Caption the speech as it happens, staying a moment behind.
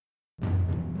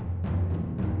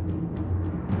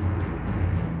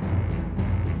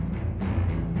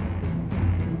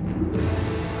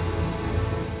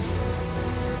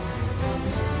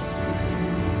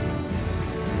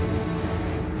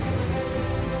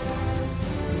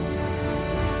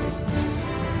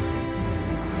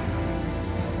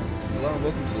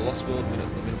Welcome to the Lost World Minute,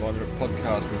 the Minute by Minute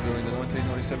podcast reviewing the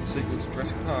 1997 sequel to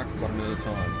Jurassic Park, 1 minute at a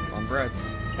time. I'm Brad.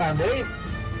 I'm Dave.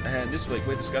 And this week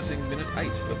we're discussing minute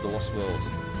 8 of The Lost World.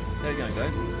 How are you going,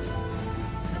 Dave?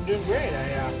 I'm doing great.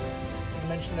 I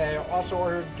mentioned that I also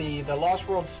ordered the Lost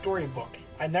World storybook.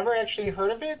 I'd never actually heard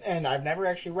of it, and I've never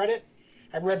actually read it.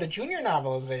 I've read the junior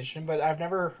novelization, but I've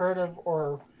never heard of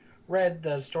or read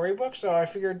the storybook, so I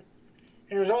figured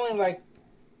it was only like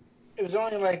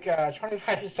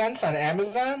 25 cents on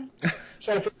Amazon.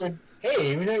 So I figured,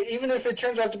 hey, even if it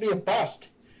turns out to be a bust,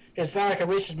 it's not like I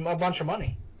wasted a bunch of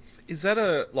money. Is that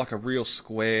a large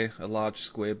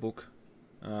square book?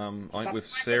 I think with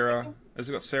Sarah. Has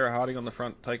it got Sarah Harding on the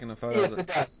front taking a photo? Yes, it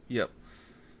does. Yep.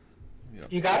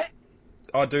 You got it?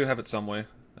 I do have it somewhere.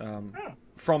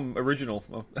 From original.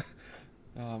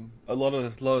 A lot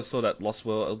of sort of that Lost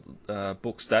World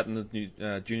books, that and the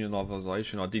new junior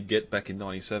novelization I did get back in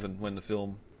 '97 when the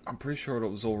film. I'm pretty sure it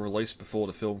was all released before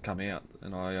the film came out,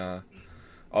 and I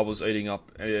was eating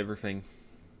up everything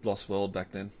Lost World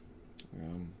back then.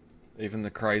 Even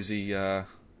the crazy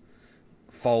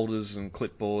folders and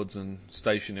clipboards and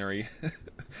stationery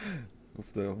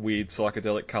with the weird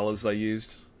psychedelic colours they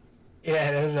used.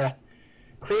 Yeah, it was a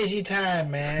crazy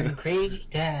time, man. Crazy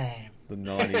time. The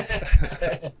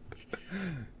 90s.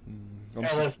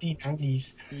 LSD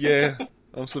 90s. Yeah,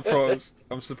 I'm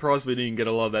surprised we didn't get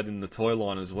a lot of that in the toy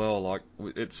line as well. Like,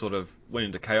 it sort of went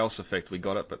into Chaos Effect. We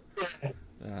got it, but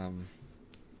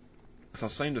so I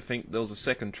seem to think there was a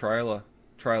second trailer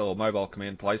or Mobile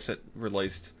Command playset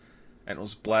released, and it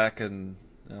was black and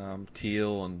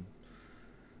teal and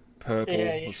purple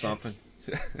or something.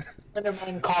 A friend of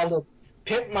mine called it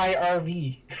Pimp My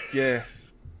RV. Yeah.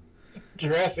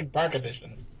 Jurassic Park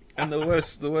edition. And the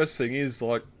worst thing is,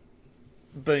 like,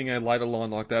 being a later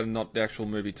line like that and not the actual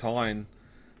movie tie-in,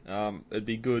 it'd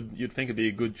be good. You'd think it'd be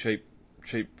a good cheap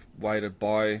way to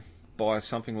buy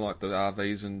something like the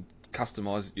RVs and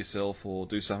customize it yourself or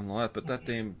do something like that. But that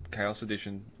damn Chaos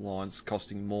Edition line's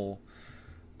costing more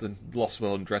than Lost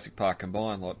World and Jurassic Park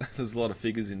combined. Like, there's a lot of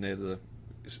figures in there that are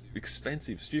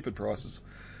expensive, stupid prices.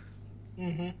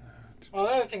 Mm-hmm. Well,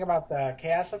 the other thing about the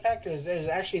Chaos Effect is it is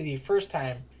actually the first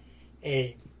time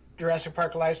a Jurassic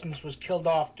Park license was killed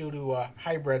off due to a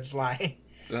hybrids line.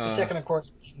 The second, of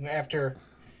course, being after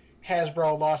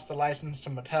Hasbro lost the license to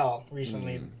Mattel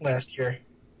recently last year.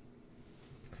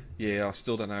 Yeah, I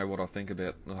still don't know what I think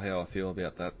about or how I feel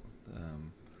about that.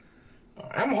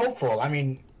 I'm hopeful. I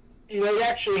mean, they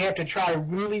actually have to try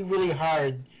really, really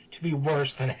hard to be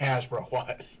worse than Hasbro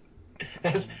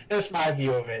was. That's my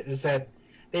view of it. Is that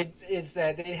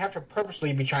they have to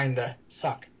purposely be trying to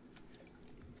suck.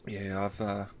 Yeah,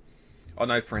 I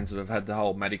know friends that have had the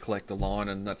whole Matty Collector line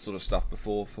and that sort of stuff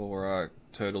before for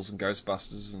Turtles and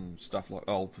Ghostbusters and stuff like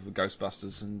for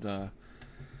Ghostbusters, and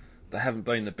they haven't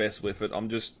been the best with it.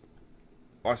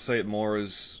 I see it more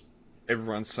as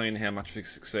everyone's seen how much of a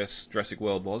success Jurassic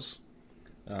World was,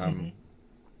 and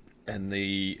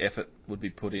the effort would be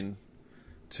put in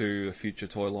to a future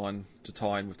toy line to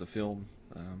tie in with the film.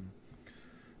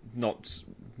 Not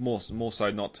more so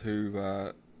not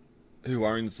who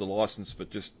owns the license,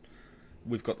 but just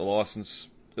we've got the license.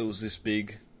 It was this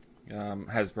big.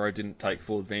 Hasbro didn't take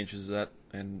full advantages of that,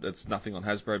 and it's nothing on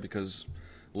Hasbro because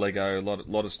Lego, a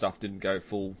lot of stuff didn't go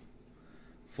full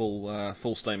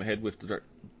steam ahead with the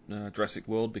Jurassic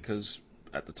World because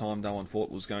at the time no one thought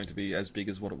it was going to be as big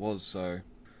as what it was. So,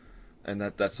 and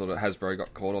that sort of Hasbro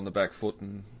got caught on the back foot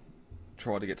and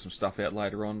tried to get some stuff out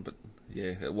later on, but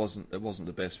yeah, it wasn't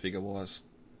the best figure wise.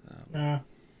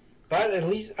 But at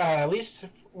least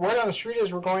word on the street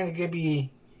is we're going to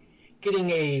be getting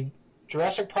a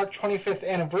Jurassic Park 25th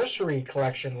anniversary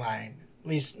collection line. At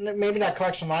least maybe not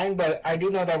collection line, but I do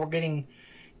know that we're getting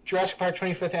Jurassic Park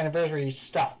 25th anniversary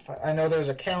stuff. I know there's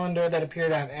a calendar that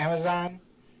appeared on Amazon,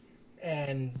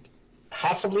 and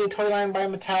possibly a toy line by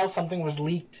Mattel. Something was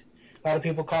leaked. A lot of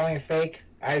people calling it fake.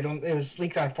 It was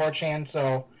leaked on 4chan,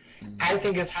 so I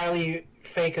think it's highly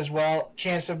fake as well.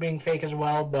 Chance of being fake as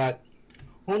well, but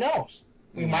who knows?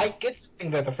 We might get something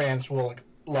that the fans will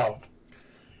love.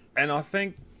 And I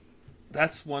think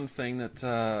that's one thing that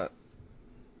that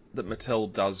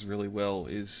Mattel does really well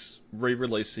is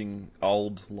re-releasing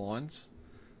old lines.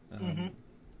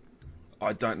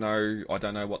 I don't know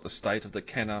what the state of the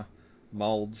Kenner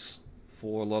molds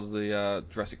for a lot of the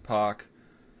Jurassic Park,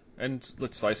 and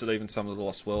let's face it, even some of the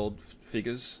Lost World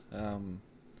figures.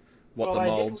 What the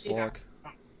molds like.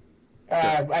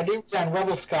 I did read on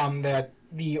Rebel Scum that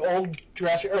the old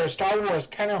Star Wars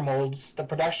Kenner molds, the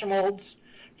production molds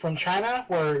from China,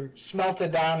 were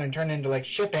smelted down and turned into like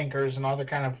ship anchors and all the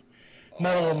kind of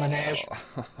metal menagerie.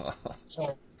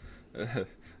 So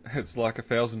It's like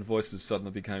 1,000 voices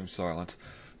suddenly became silent.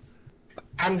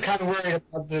 I'm kind of worried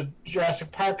about the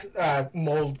Jurassic Park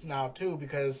molds now too,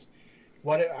 because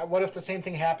what if the same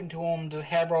thing happened to them? Does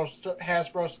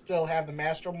Hasbro still have the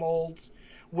master molds?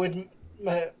 Would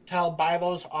Mattel buy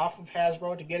those off of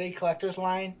Hasbro to get a collector's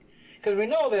line? Because we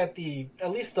know that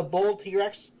at least the Bull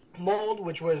T-Rex mold,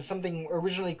 which was something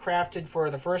originally crafted for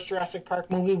the first Jurassic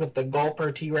Park movie with the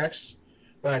Gulper T-Rex,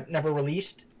 but never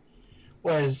released,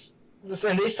 was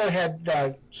and they still had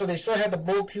the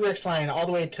Bull T-Rex line all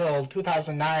the way till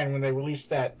 2009 when they released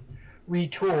that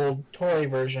retooled toy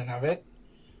version of it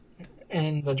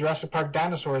in the Jurassic Park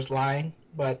Dinosaurs line,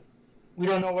 but we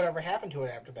don't know whatever happened to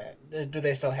it after that. Do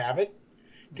they still have it?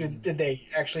 Did they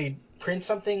actually print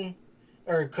something,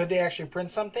 or could they actually print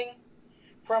something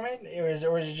from it?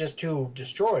 Or is it just too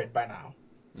destroyed by now?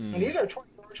 And these are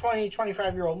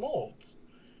 25-year-old molds,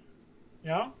 you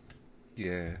know?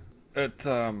 Yeah.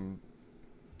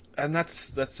 And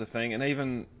that's the thing, and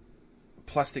even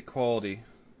plastic quality.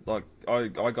 Like I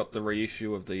got the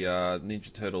reissue of the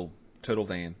Ninja Turtle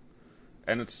van,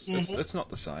 and it's not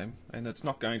the same, and it's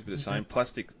not going to be the same.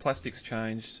 Plastic's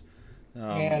changed.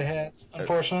 Yeah, it has,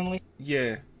 unfortunately.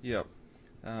 Yeah.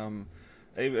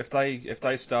 If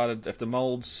the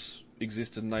molds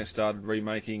existed and they started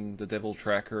remaking the Devil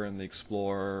Tracker and the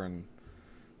Explorer and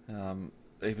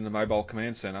even the Mobile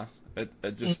Command Center,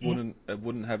 it just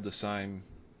wouldn't have the same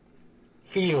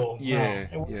feel. Yeah, no.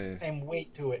 It wouldn't have the same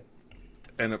weight to it.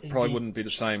 And it probably wouldn't be the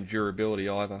same durability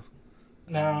either.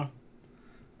 No.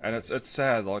 And it's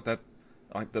sad, like that,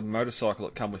 like the motorcycle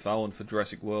that come with Owen for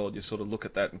Jurassic World. You sort of look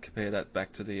at that and compare that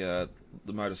back to the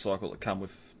motorcycle that come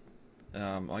with,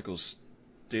 I think it was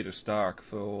Dieter Stark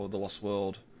for the Lost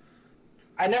World.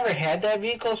 I never had that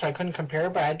vehicle, so I couldn't compare.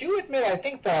 But I do admit, I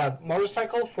think the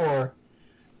motorcycle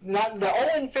not the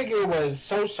Owen figure was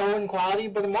so in quality,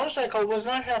 but the motorcycle was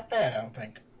not half bad, I don't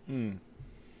think.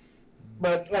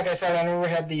 But like I said, I never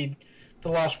had the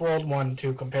Lost World one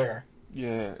to compare.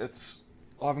 Yeah,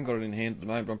 I haven't got it in hand at the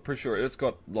moment, but I'm pretty sure it's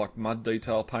got like mud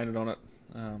detail painted on it.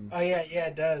 Oh yeah,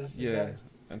 it does. And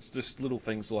it's just little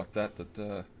things like that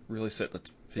really set the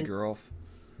figure off.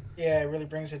 Yeah, it really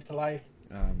brings it to life.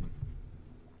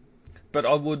 But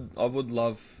I would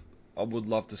love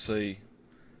to see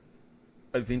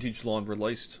a vintage line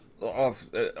released.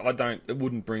 It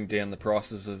wouldn't bring down the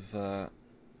prices of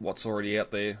what's already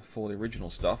out there for the original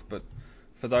stuff, but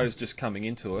for those just coming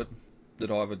into it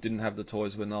that either didn't have the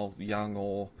toys when they were young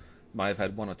or may have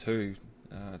had one or two,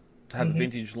 to have a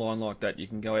vintage line like that, you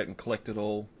can go out and collect it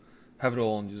all, have it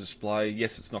all on your display.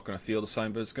 Yes, it's not going to feel the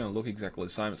same, but it's going to look exactly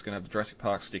the same. It's going to have the Jurassic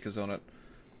Park stickers on it.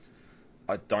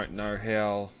 I don't know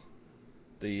how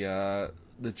the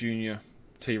junior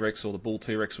T-Rex or the Bull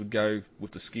T-Rex would go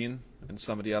with the skin, and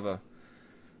some of the other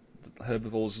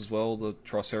herbivores as well, the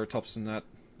Triceratops and that.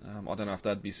 I don't know if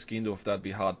they'd be skinned or if they'd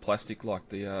be hard plastic like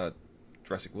the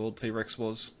Jurassic World T-Rex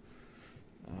was.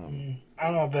 I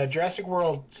don't know, the Jurassic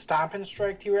World Stomp and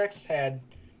Strike T-Rex had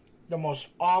the most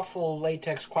awful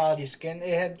latex quality skin.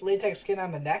 It had latex skin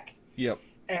on the neck. Yep.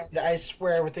 And I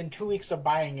swear, within 2 weeks of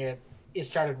buying it, it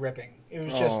started ripping. It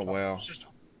was just... Oh, wow. It was just,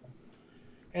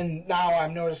 and now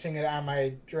I'm noticing it on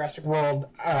my Jurassic World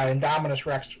Indominus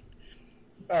Rex,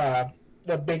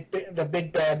 the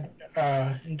big bad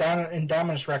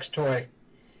Indominus Rex toy.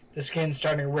 The skin's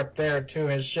starting to rip there too.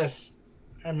 It's just,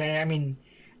 I mean,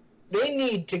 they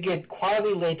need to get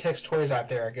quality latex toys out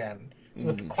there again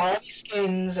with quality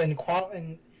skins and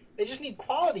they just need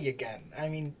quality again. I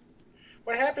mean,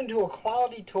 what happened to a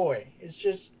quality toy? Is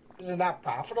it not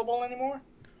profitable anymore?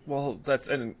 Well, that's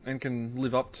and can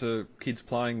live up to kids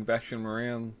playing, bashing them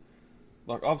around.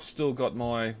 Like, I've still got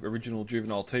my original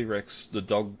juvenile T-Rex. The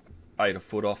dog ate a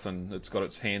foot off and it's got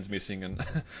its hands missing and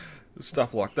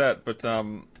stuff like that. But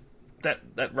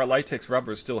that latex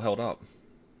rubber is still held up.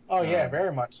 Oh yeah,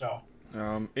 very much so.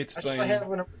 I still have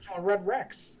an original Red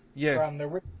Rex. Yeah. From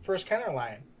the first Kenner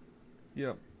line.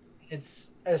 Yeah. It's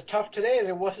as tough today as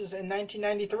it was in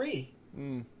 1993.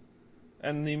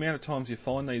 And the amount of times you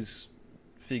find these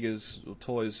figures or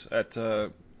toys at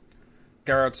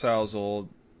garage sales or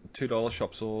 $2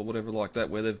 shops or whatever like that,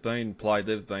 where they've been played,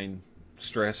 they've been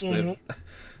stressed,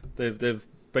 they've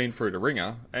been through the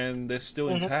ringer, and they're still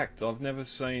intact. I've never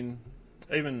seen,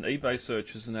 even eBay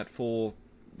searches and that for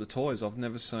the toys, I've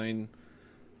never seen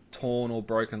torn or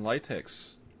broken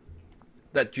latex.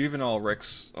 That juvenile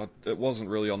Rex, it wasn't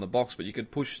really on the box, but you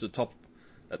could push the top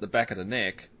at the back of the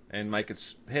neck and make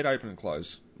its head open and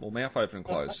close, or mouth open and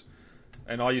close.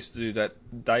 And I used to do that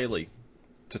daily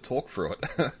to talk through it,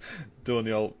 doing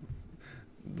the old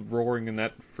roaring and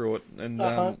that through it. And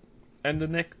and the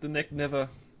neck never,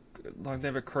 like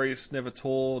never creased, never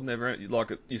tore, never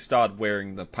like you started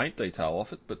wearing the paint detail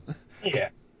off it, but Yeah.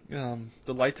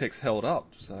 the latex held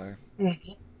up. So,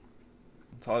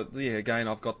 Mm-hmm. yeah, again,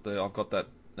 I've got that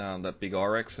big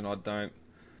Irex, and I don't.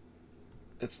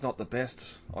 It's not the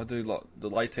best. I do like the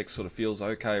latex sort of feels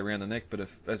okay around the neck, but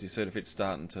if, as you said, if it's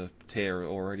starting to tear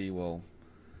already, well,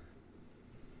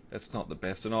 it's not the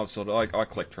best. And I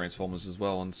collect Transformers as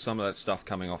well, and some of that stuff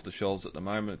coming off the shelves at the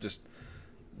moment,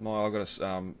 I've got a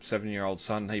 7-year-old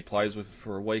son. He plays with it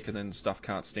for a week, and then stuff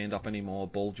can't stand up anymore.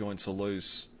 Ball joints are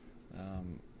loose.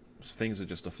 Things are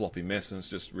just a floppy mess, and it's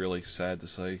just really sad to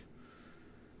see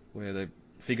where the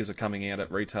figures are coming out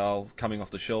at retail, coming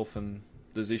off the shelf, and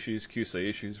there's QC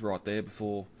issues right there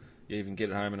before you even get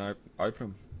it home and open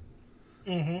them.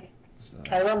 Mm-hmm. So.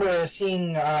 I remember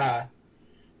seeing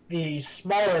the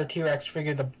smaller T-Rex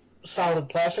figure, the solid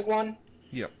plastic one.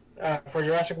 Yep. For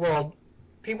Jurassic World.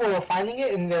 People were finding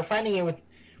it, and they're finding it with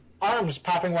arms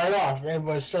popping right off. It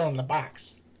was still in the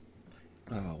box.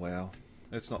 Oh, wow.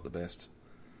 It's not the best.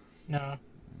 No.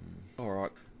 All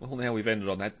right. Well, now we've ended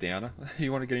on that downer.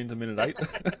 You want to get into minute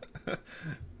 8?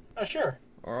 Sure.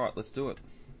 All right, let's do it.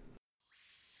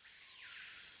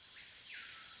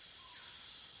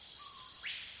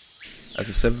 As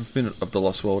the 7th minute of The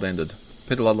Lost World ended,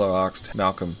 Peter Ludlow asked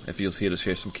Malcolm if he was here to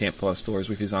share some campfire stories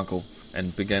with his uncle,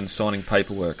 and began signing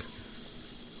paperwork.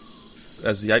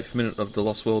 As the 8th minute of The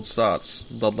Lost World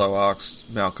starts, Ludlow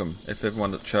asks Malcolm if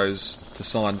everyone that chose to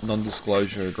sign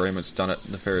non-disclosure agreements done it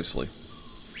nefariously.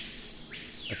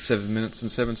 At 7 minutes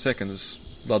and 7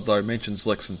 seconds, Ludlow mentions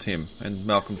Lex and Tim, and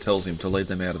Malcolm tells him to lead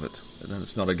them out of it, and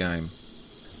it's not a game.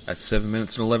 At 7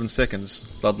 minutes and 11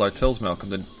 seconds, Ludlow tells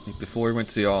Malcolm that before he went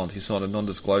to the island he signed a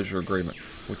non-disclosure agreement,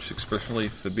 which expressly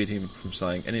forbid him from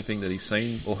saying anything that he's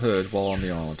seen or heard while on the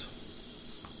island.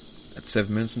 At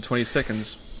 7 minutes and 20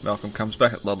 seconds, Malcolm comes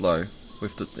back at Ludlow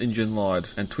with the Injun lied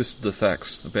and twisted the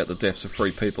facts about the deaths of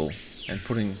 3 people, and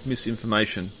putting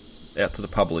misinformation out to the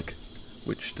public,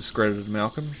 which discredited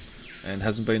Malcolm and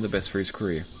hasn't been the best for his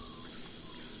career.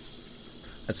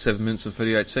 At 7 minutes and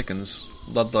 38 seconds,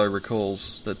 Ludlow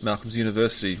recalls that Malcolm's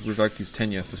university revoked his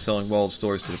tenure for selling wild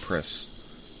stories to the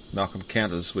press. Malcolm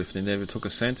counters with they never took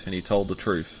a cent and he told the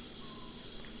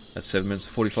truth. At 7 minutes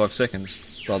and 45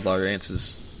 seconds, Ludlow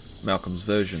answers Malcolm's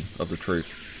version of the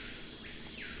truth.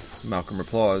 Malcolm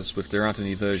replies with there aren't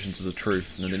any versions of the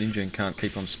truth and that InGen can't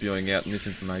keep on spewing out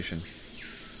misinformation.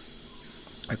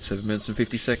 At 7 minutes and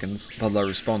 50 seconds, Ludlow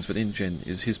responds that InGen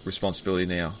is his responsibility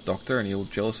now, Doctor, and he'll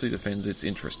jealously defend its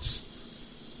interests.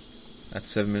 At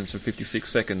 7 minutes and 56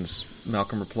 seconds,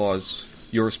 Malcolm replies,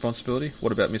 your responsibility?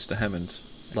 What about Mr. Hammond?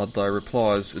 Ludlow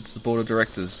replies, it's the board of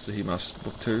directors that he must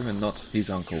look to and not his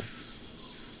uncle.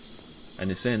 And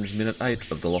this ends minute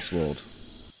 8 of The Lost World.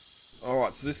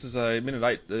 Alright, so this is minute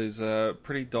 8 is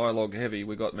pretty dialogue heavy.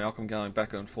 We got Malcolm going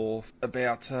back and forth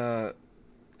about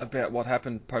what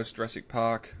happened post Jurassic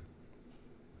Park.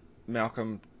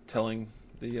 Malcolm telling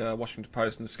the Washington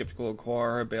Post and the Skeptical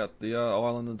Inquirer about the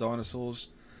island and dinosaurs.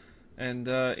 And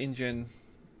InGen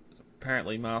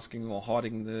apparently masking or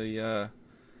hiding the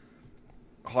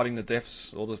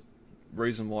deaths or the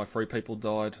reason why 3 people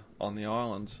died on the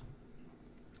island.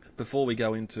 Before we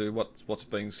go into what's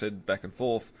being said back and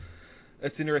forth,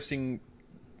 it's interesting.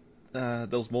 There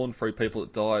was more than 3 people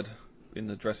that died in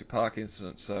the Jurassic Park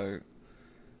incident. So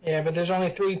yeah, but there's only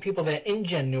 3 people that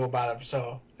InGen knew about it.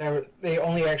 So they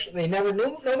never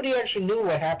knew. Nobody actually knew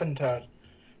what happened to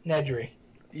Nedry.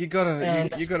 You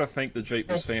gotta think the Jeep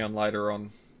was found later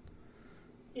on.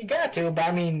 You got to, but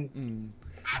I mean,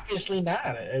 obviously not.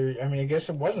 I mean, I guess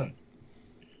it wasn't.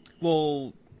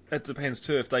 Well, it depends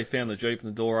too. If they found the Jeep and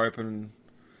the door open, and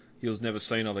he was never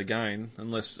seen of again,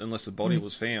 unless a body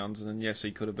was found, and then yes,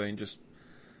 he could have been just,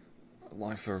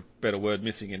 like for a better word,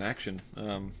 missing in action.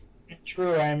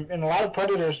 True, and a lot of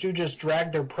predators do just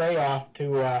drag their prey off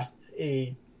to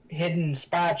a hidden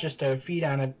spot just to feed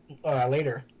on it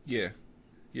later. Yeah.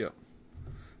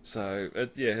 So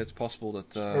it's possible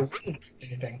that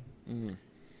anything.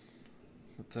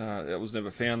 But it was never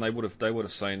found. They would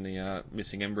have seen the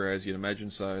missing embryos, you'd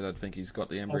imagine. So they'd think he's got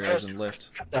the embryos and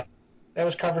left. That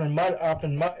was covered in mud,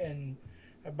 in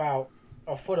about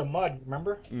a foot of mud.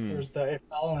 Remember? It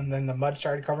fell and then the mud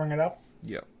started covering it up.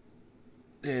 Yep.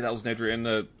 Yeah, that was Nedry, and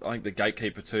I think the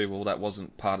gatekeeper too. Well, that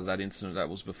wasn't part of that incident. That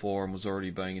was before and was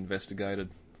already being investigated.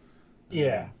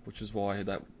 Yeah. Which is why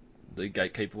the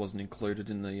gatekeeper wasn't included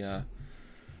in the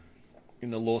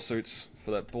lawsuits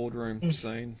for that boardroom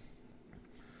scene.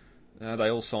 They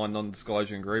all signed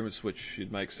non-disclosure agreements, which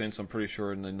should make sense. I'm pretty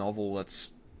sure in the novel that's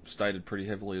stated pretty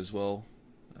heavily as well.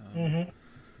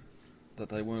 That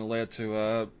they weren't allowed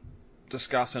to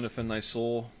discuss anything they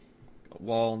saw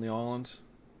while on the island.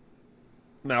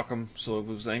 Malcolm sort of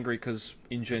was angry because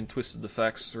InGen twisted the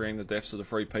facts surrounding the deaths of the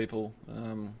three people,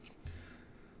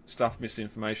 stuffed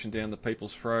misinformation down the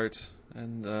people's throat,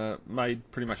 and made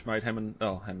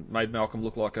Malcolm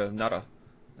look like a nutter.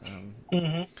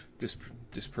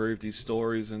 Disproved his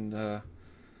stories, and I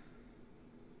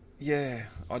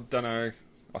don't know.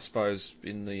 I suppose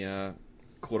in the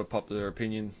court of popular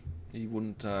opinion, he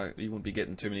wouldn't be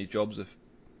getting too many jobs if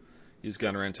he was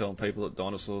going around telling people that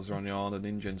dinosaurs are on the island and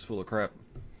InGen's full of crap.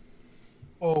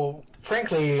 Well,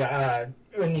 frankly,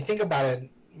 when you think about it,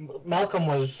 Malcolm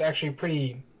was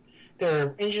actually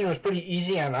their InGen was pretty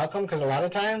easy on Malcolm, because a lot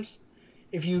of times,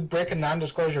 if you break a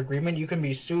non-disclosure agreement, you can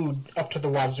be sued up to the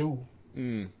wazoo.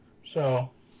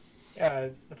 So,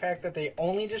 the fact that they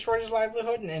only destroyed his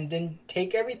livelihood and didn't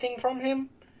take everything from him,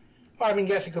 well, I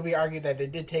guess it could be argued that they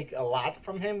did take a lot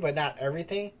from him, but not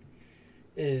everything,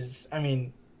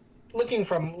 looking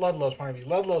from Ludlow's point of view,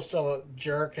 Ludlow's still a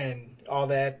jerk and all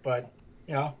that, but,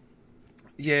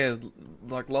 Yeah,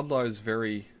 like Ludlow is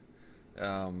very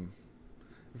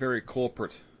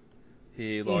corporate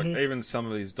here. Like, even some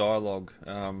of his dialogue,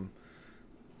 went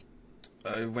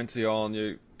to the island,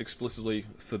 you explicitly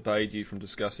forbade you from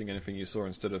discussing anything you saw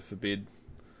instead of forbid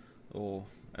or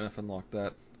anything like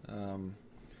that.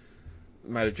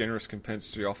 Made a generous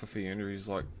compensatory offer for you, and he's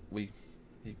like,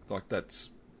 that's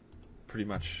pretty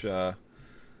much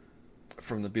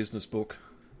from the business book.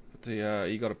 But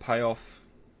he got a payoff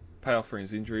for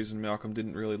his injuries, and Malcolm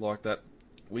didn't really like that.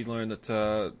 We learned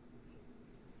that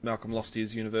Malcolm lost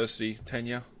his university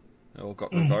tenure, or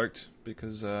got revoked,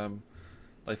 because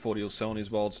they thought he was selling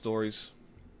his wild stories.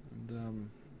 And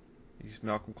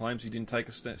Malcolm claims he didn't take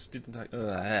a cent.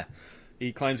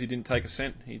 He claims he didn't take a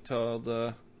cent. He told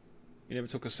he never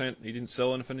took a cent. He didn't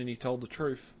sell anything, and he told the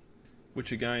truth.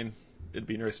 Which again, it'd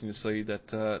be interesting to see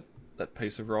that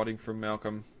piece of writing from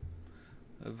Malcolm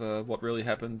of what really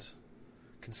happened,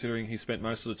 considering he spent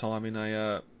most of the time in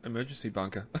a emergency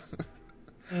bunker.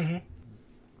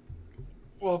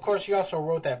 Well, of course, he also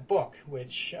wrote that book,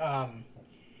 which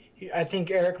I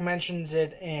think Eric mentions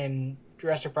it in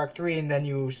Jurassic Park 3, and then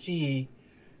you see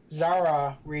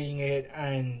Zara reading it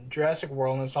in Jurassic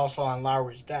World, and it's also on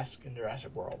Lowry's desk in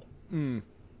Jurassic World.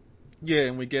 Yeah,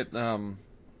 and we get, in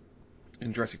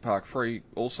Jurassic Park 3,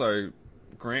 also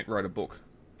Grant wrote a book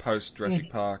post Jurassic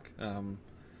Park.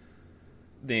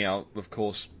 Now, of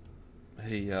course,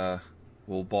 he, by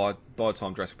the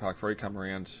time Jurassic Park 3 come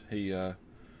around, he,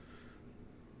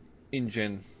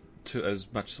 InGen, as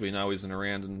much as we know, isn't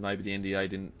around, and maybe the NDA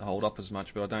didn't hold up as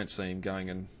much, but I don't see him going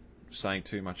and saying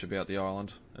too much about the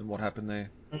island and what happened there.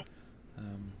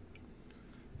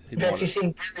 He actually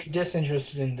seemed very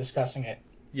disinterested in discussing it.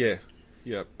 Yeah,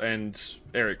 and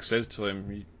Eric says to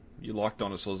him, you liked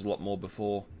dinosaurs a lot more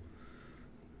before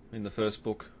in the first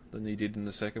book than he did in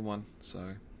the second one,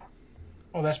 so...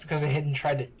 Well, that's because they hadn't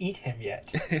tried to eat him yet.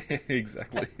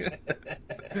 Exactly.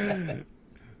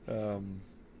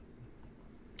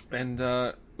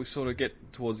 And we sort of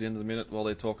get towards the end of the minute while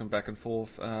they're talking back and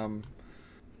forth.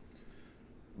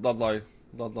 Ludlow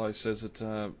says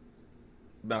that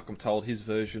Malcolm told his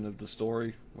version of the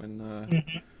story when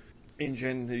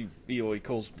InGen, he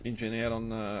calls InGen out on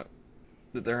that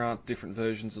there aren't different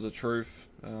versions of the truth,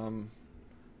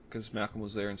 because Malcolm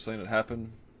was there and seen it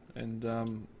happen,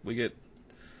 and we get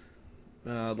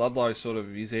Ludlow sort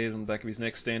of, his hairs on the back of his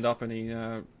neck stand up,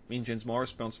 and InGen's my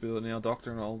responsibility now,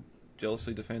 Doctor, and I'll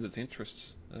jealously defend its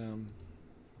interests.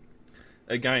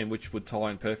 Again, which would tie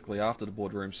in perfectly after the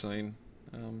boardroom scene.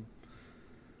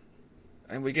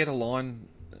 And we get a line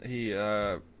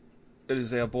here, it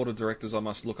is our board of directors I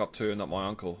must look up to and not my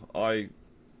uncle. I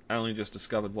only just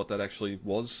discovered what that actually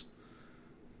was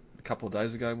a couple of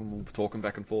days ago when we were talking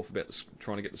back and forth about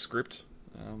trying to get the script.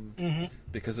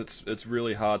 Because it's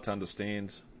really hard to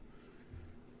understand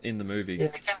in the movie. Yeah,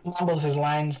 he kind of mumbles his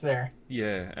lines there.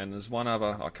 Yeah, and there's one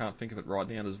other, I can't think of it right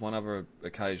now, there's one other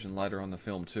occasion later on in the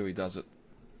film too he does it.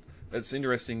 It's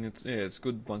interesting, it's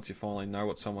good once you finally know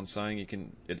what someone's saying, you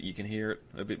can hear it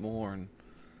a bit more, and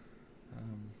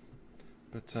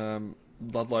but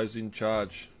Ludlow's in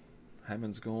charge,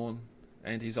 Hammond's gone,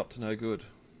 and he's up to no good.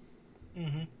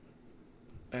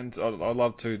 And I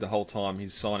love too, the whole time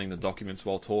he's signing the documents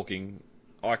while talking.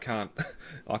 I can't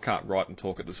write and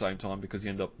talk at the same time because you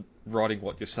end up writing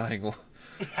what you're saying or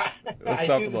something like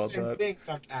that. I do the same thing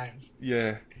sometimes.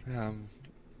 Yeah.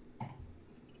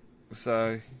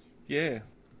 So, yeah,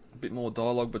 a bit more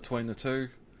dialogue between the two.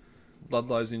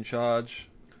 Ludlow's in charge,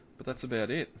 but that's about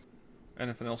it.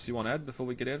 Anything else you want to add before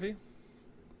we get out of here?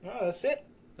 No, that's it.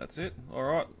 That's it. All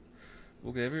right.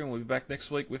 We'll get out of here and we'll be back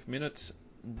next week with minute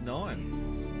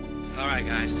 9. All right,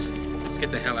 guys. Let's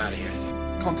get the hell out of here.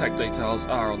 Contact details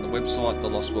are on the website,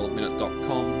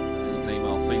 thelostworldminute.com. You can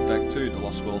email feedback to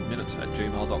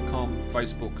thelostworldminute@gmail.com,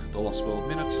 Facebook, The Lost World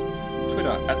Minute,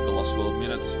 Twitter @The Lost World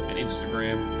Minute, and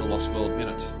Instagram, The Lost World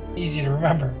Minute. Easy to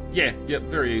remember. Yeah,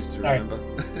 very easy to remember.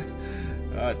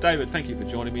 David, thank you for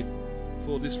joining me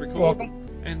for this record. You're welcome.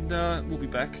 And we'll be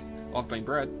back. I've been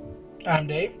Brad. I'm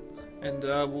Dave. And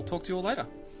we'll talk to you all later.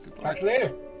 Goodbye. Talk to you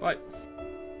later. Bye.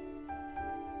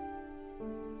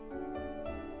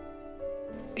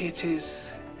 It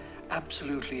is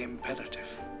absolutely imperative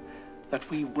that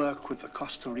we work with the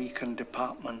Costa Rican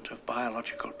Department of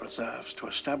Biological Preserves to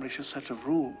establish a set of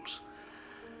rules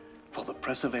for the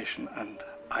preservation and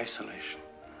isolation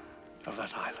of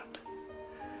that island.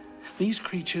 These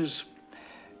creatures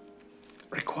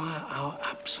require our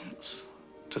absence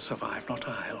to survive, not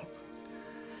our help.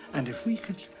 And if we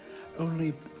could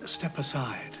only step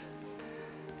aside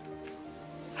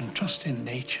and trust in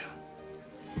nature,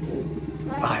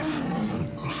 life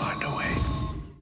will find a way.